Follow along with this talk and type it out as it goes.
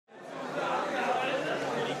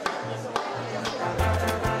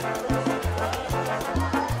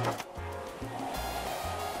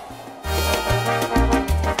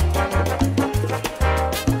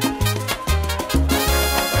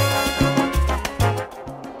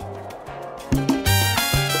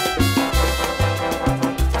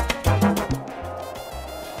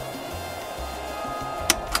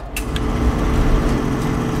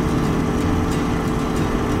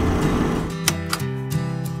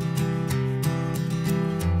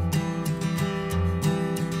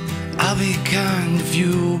be kind if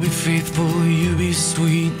you'll be faithful. You be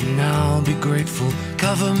sweet and I'll be grateful.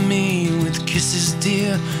 Cover me with kisses,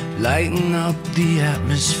 dear. Lighten up the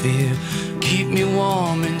atmosphere. Keep me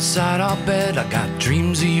warm inside our bed. I got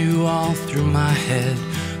dreams of you all through my head.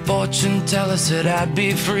 Fortune teller said I'd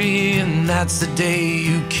be free, and that's the day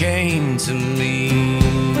you came to me.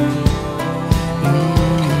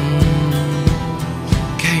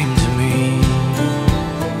 Came to me.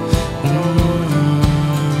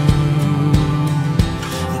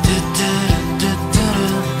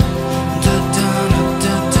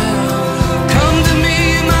 Come to me,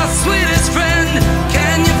 my sweetest friend.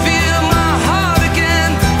 Can you feel my heart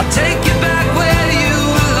again? I'll take you back where you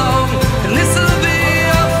belong, and this'll be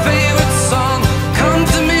your favorite song. Come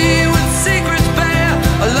to me with secrets bare.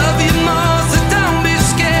 I love you more, so don't be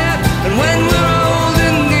scared. And when we're old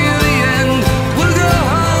and near the end, we'll go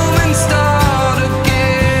home and start again.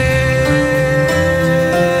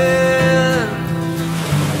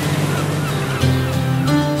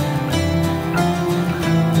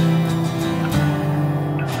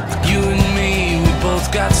 You and me, we both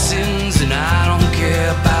got sins, and I don't care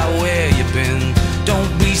about where you've been.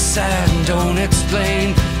 Don't be sad and don't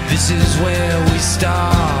explain. This is where we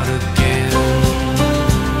start again.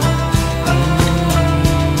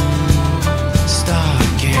 Start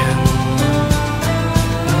again.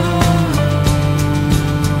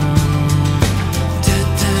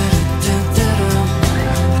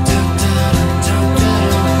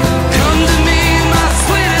 Come to me, my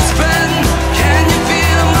sweetest friend. Can you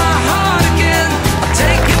feel my heart again? I'll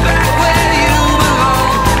take you back where you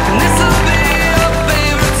belong, and this'll be your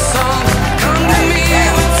favorite song. Come to me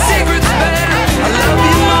with secrets bare. I love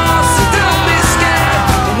you more, so don't be scared.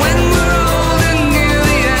 When we're old and near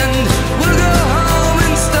the end, we'll go home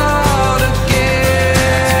and start again.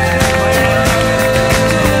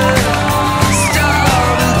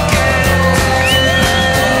 Start again.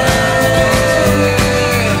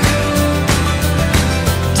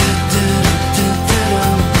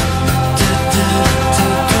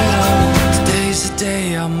 Today's the day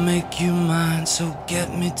I'll make you mine, so get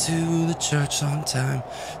me to the church on time.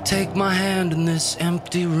 Take my hand in this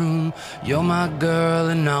empty room. You're my girl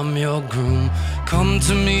and I'm your groom. Come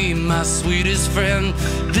to me, my sweetest friend.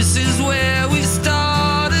 This is where we start.